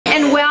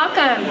And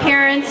welcome,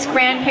 parents,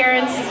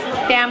 grandparents,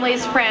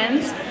 families,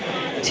 friends,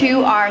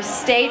 to our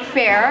state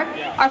fair.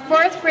 Our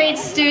fourth grade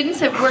students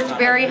have worked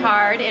very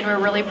hard, and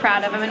we're really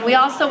proud of them. And we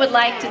also would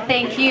like to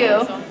thank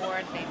you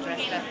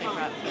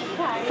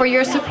for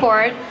your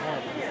support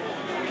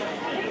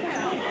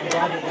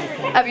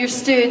of your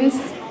students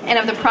and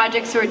of the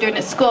projects we're doing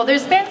at school.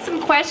 There's been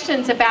some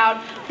questions about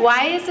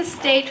why is the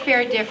state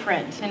fair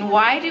different, and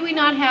why do we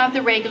not have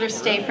the regular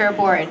state fair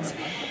boards?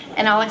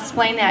 And I'll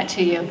explain that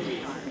to you.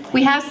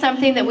 We have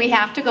something that we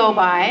have to go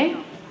by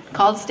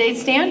called state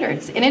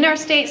standards. And in our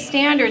state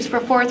standards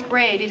for fourth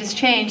grade, it has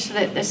changed so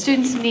that the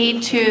students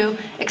need to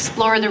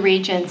explore the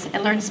regions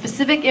and learn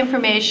specific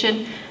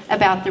information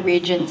about the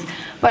regions.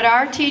 But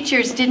our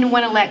teachers didn't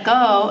want to let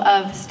go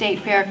of the state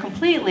fair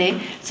completely,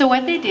 so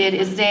what they did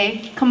is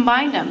they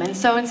combined them. And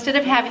so instead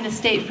of having the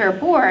state fair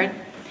board,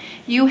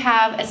 you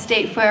have a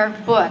state fair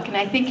book, and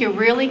I think you're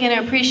really going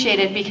to appreciate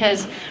it,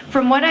 because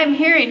from what I'm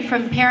hearing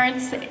from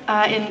parents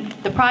in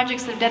the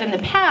projects they've done in the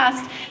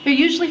past, they're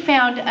usually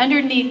found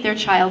underneath their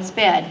child's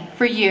bed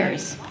for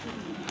years.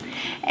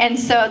 And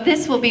so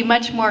this will be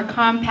much more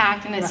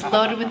compact, and it's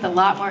loaded with a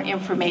lot more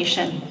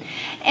information.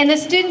 And the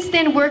students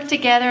then work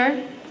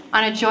together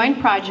on a joint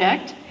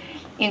project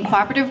in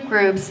cooperative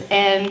groups,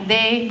 and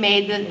they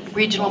made the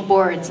regional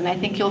boards, and I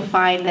think you'll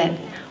find that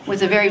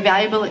was a very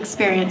valuable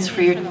experience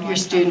for your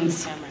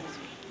students.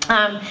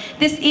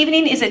 This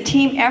evening is a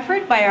team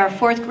effort by our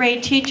fourth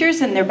grade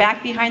teachers, and they're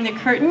back behind the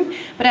curtain,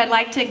 but I'd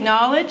like to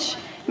acknowledge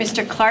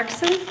Mr.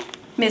 Clarkson,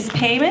 Ms.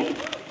 Payman,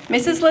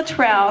 Mrs.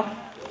 Luttrell,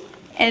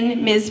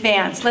 and Ms.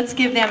 Vance. Let's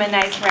give them a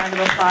nice round of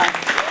applause.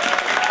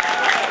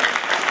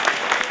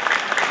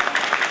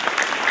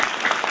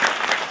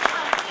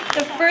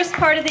 The first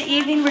part of the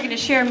evening, we're going to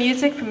share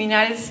music from the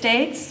United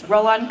States,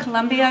 Roll on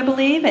Columbia, I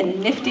believe, and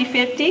Nifty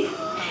 50.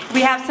 We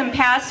have some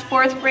past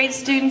fourth grade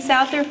students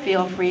out there.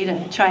 Feel free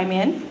to chime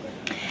in.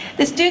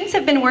 The students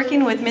have been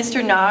working with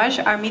Mr.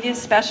 Naj, our media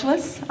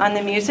specialist, on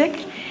the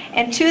music.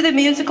 And two of the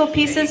musical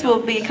pieces will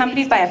be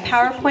accompanied by a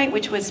PowerPoint,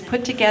 which was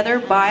put together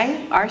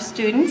by our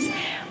students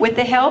with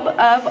the help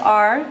of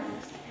our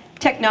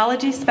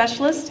technology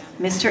specialist,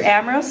 Mr.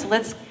 Ambrose. So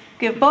let's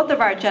give both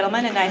of our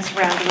gentlemen a nice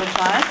round of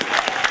applause.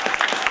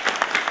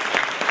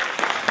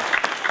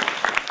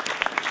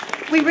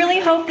 We really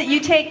hope that you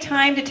take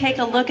time to take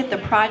a look at the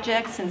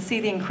projects and see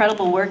the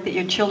incredible work that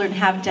your children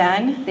have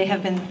done. They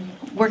have been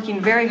working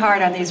very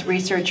hard on these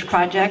research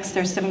projects.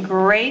 There's some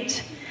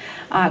great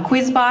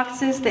quiz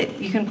boxes that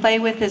you can play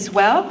with as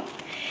well.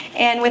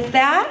 And with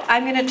that,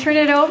 I'm going to turn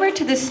it over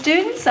to the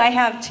students. I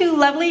have two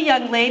lovely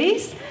young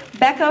ladies,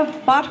 Becca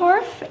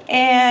Bothorf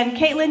and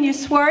Caitlin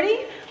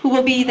Uswarty, who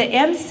will be the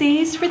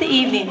MCs for the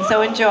evening,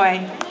 so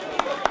enjoy.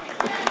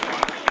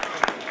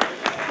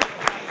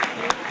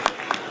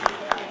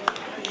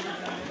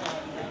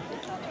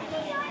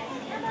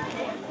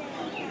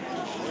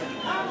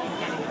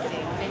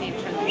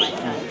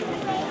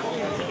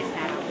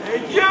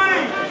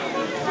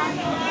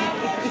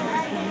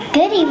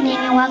 Good evening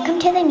and welcome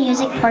to the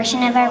music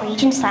portion of our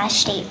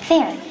region/state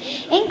fair.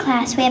 In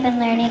class, we have been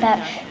learning about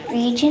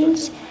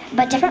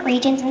different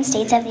regions and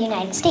states of the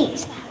United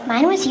States.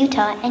 Mine was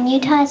Utah, and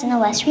Utah is in the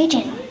West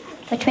region.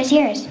 Which was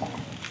yours?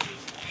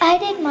 I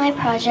did my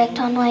project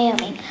on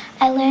Wyoming.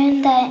 I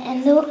learned that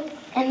in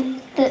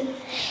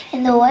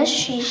the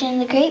West region,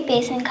 the Great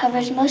Basin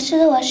covers most of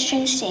the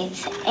western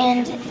states,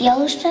 and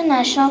Yellowstone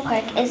National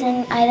Park is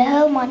in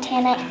Idaho,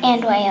 Montana,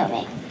 and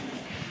Wyoming.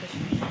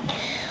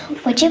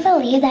 Would you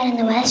believe that in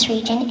the West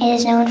region it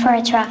is known for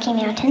its Rocky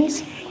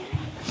Mountains?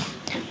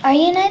 Our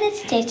United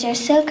States are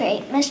so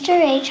great, Mr.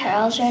 Ray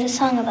Charles wrote a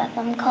song about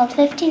them called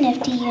 50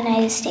 Nifty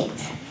United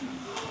States.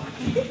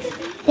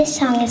 This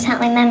song has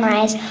helped me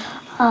memorize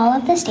all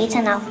of the states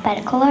in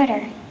alphabetical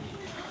order.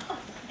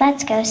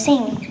 Let's go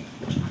sing.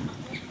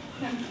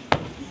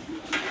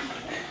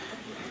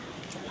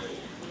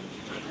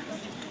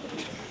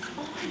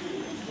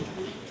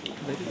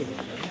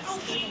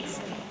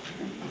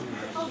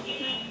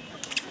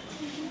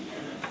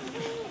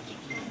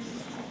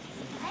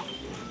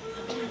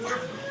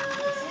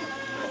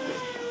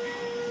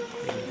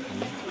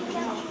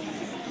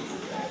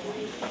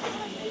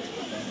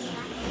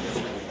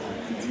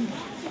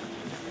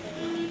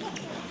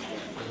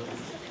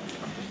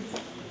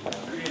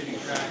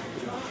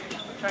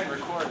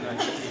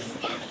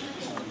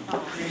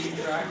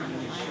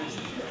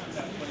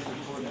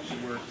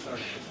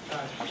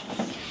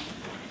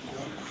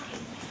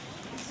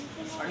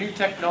 Our new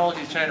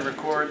technology is trying to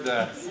record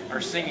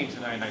our singing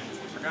tonight, and I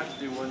forgot to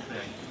do one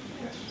thing.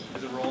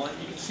 Is it rolling?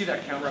 You can see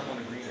that camera up on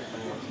the green.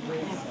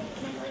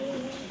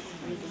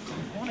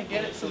 I want to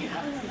get it so you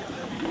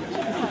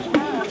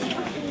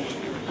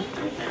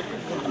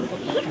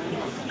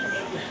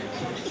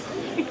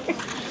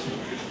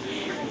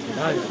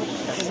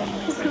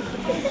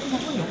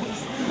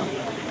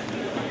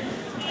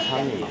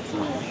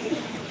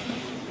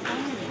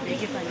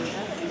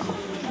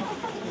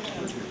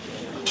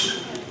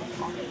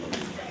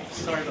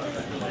Sorry about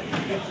that.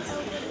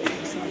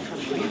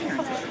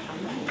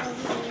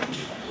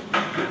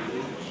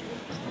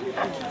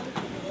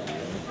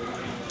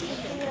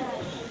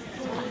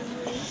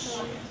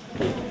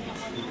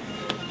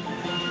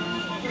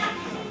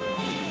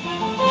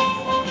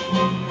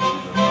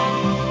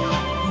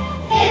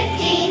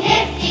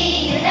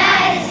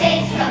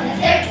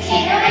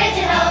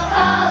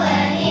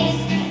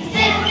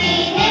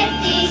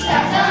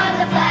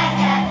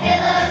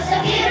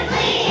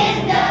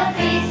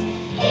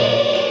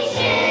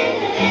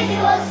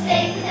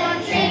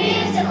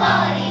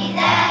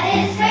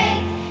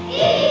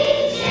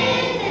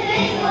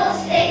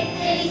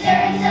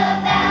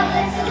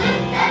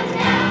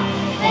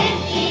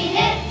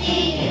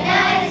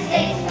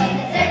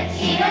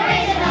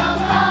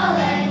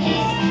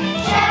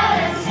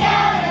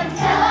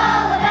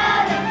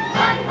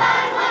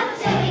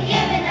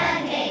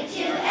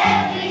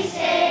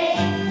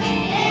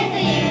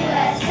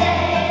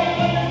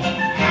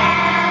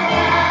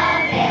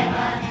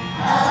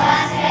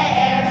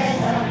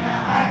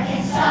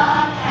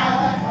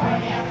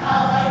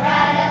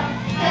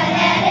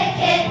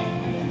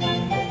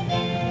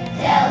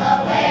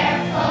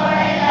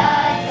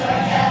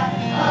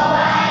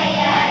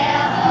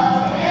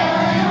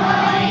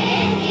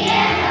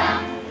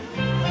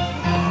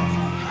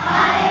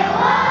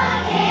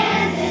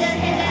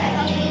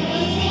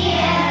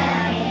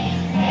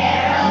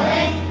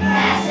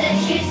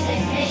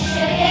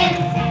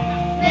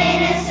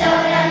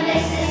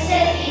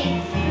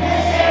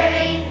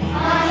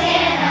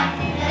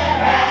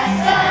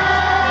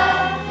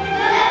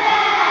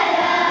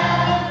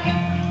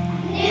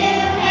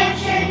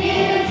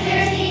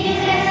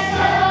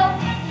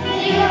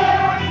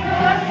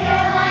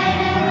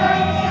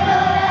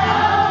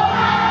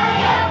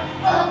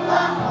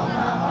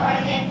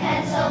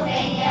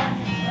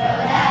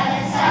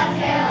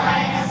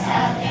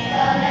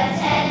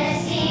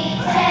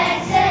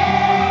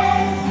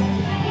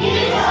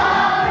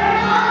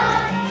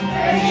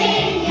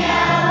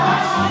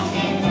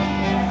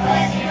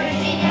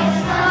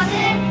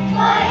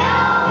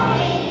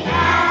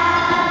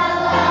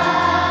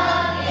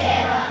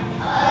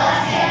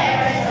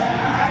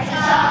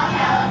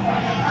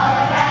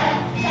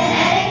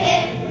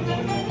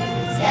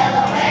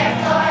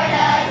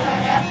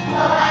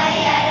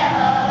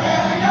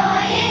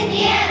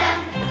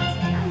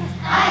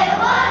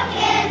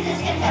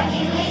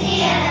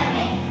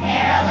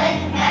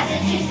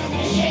 Massachusetts,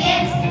 Michigan.